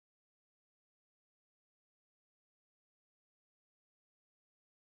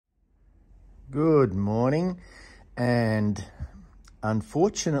Good morning, and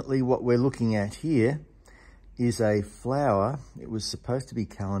unfortunately what we're looking at here is a flower. It was supposed to be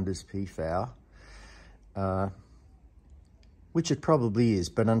Calendar's peafowl, which it probably is,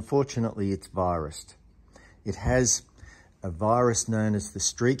 but unfortunately it's virused. It has a virus known as the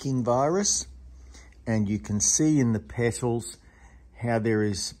streaking virus, and you can see in the petals how there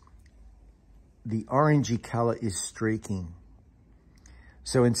is the orangey colour is streaking.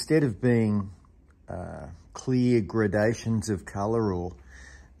 So instead of being clear gradations of colour or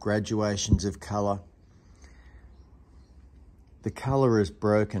graduations of colour, the colour is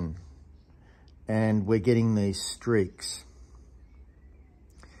broken and we're getting these streaks.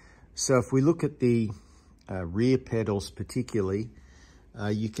 So if we look at the rear petals particularly,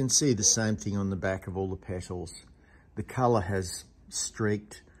 you can see the same thing on the back of all the petals. The colour has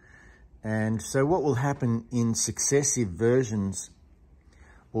streaked, and so what will happen in successive versions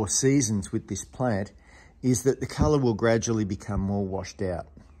or seasons with this plant is that the colour will gradually become more washed out.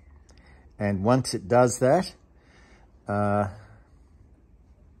 And once it does that, the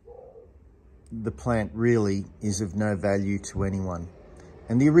plant really is of no value to anyone.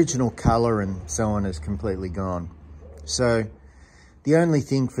 And the original colour and so on is completely gone. So the only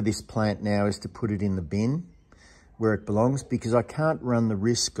thing for this plant now is to put it in the bin where it belongs, because I can't run the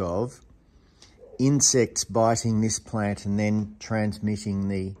risk of insects biting this plant and then transmitting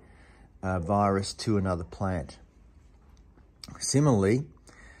the virus to another plant. Similarly,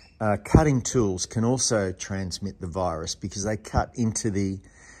 cutting tools can also transmit the virus because they cut into the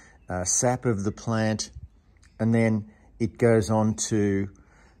sap of the plant, and then it goes on to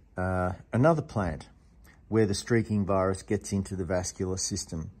another plant where the streaking virus gets into the vascular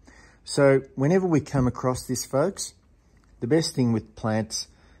system. So whenever we come across this, folks, the best thing with plants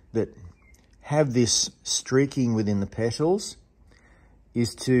that have this streaking within the petals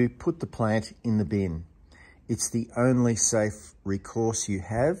is to put the plant in the bin. It's the only safe recourse you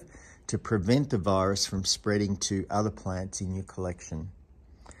have to prevent the virus from spreading to other plants in your collection.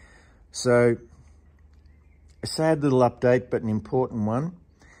 So, a sad little update, but an important one.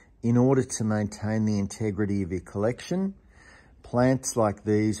 In order to maintain the integrity of your collection, plants like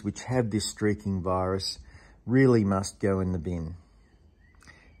these, which have this streaking virus, really must go in the bin.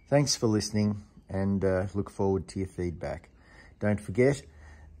 Thanks for listening, and look forward to your feedback. Don't forget,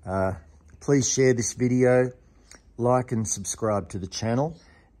 please share this video, like and subscribe to the channel,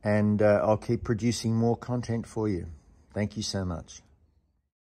 and I'll keep producing more content for you. Thank you so much.